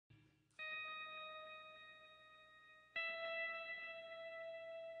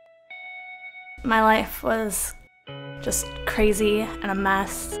My life was just crazy and a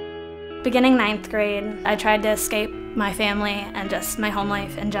mess. Beginning 9th grade, I tried to escape my family and just my home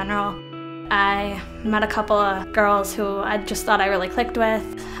life in general. I met a couple of girls who I just thought I really clicked with.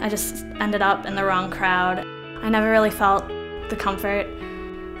 I just ended up in the wrong crowd. I never really felt the comfort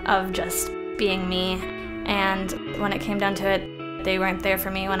of just being me, and when it came down to it, they weren't there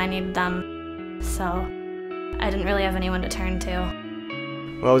for me when I needed them, so I didn't really have anyone to turn to.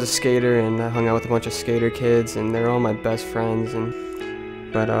 Well, I was a skater, and I hung out with a bunch of skater kids, and they're all my best friends.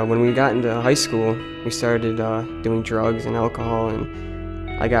 But when we got into high school, we started doing drugs and alcohol,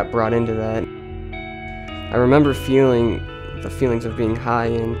 and I got brought into that. I remember feeling the feelings of being high,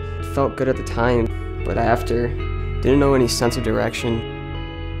 and it felt good at the time, but after, didn't know any sense of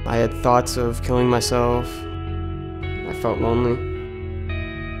direction. I had thoughts of killing myself. I felt lonely.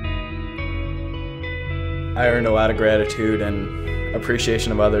 I earned a lot of gratitude and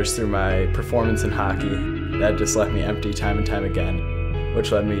appreciation of others through my performance in hockey. That just left me empty time and time again,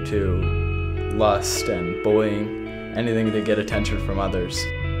 which led me to lust and bullying, anything to get attention from others.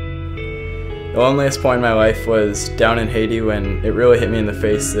 The loneliest point in my life was down in Haiti when it really hit me in the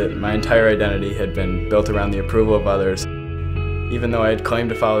face that my entire identity had been built around the approval of others. Even though I had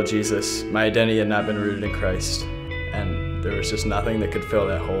claimed to follow Jesus, my identity had not been rooted in Christ, and there was just nothing that could fill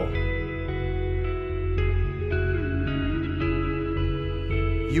that hole.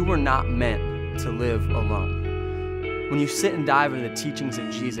 You were not meant to live alone. When you sit and dive into the teachings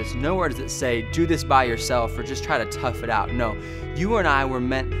of Jesus, nowhere does it say, do this by yourself or just try to tough it out. No, you and I were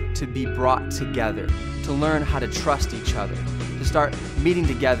meant to be brought together, to learn how to trust each other, to start meeting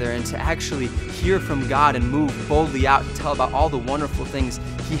together and to actually hear from God and move boldly out to tell about all the wonderful things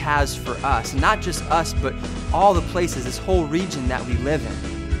He has for us. And not just us, but all the places, this whole region that we live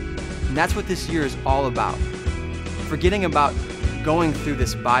in. And that's what this year is all about. Forgetting about going through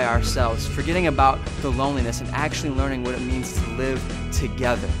this by ourselves, forgetting about the loneliness and actually learning what it means to live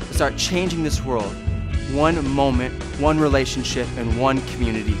together, to start changing this world one moment, one relationship, and one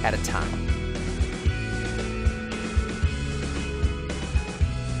community at a time.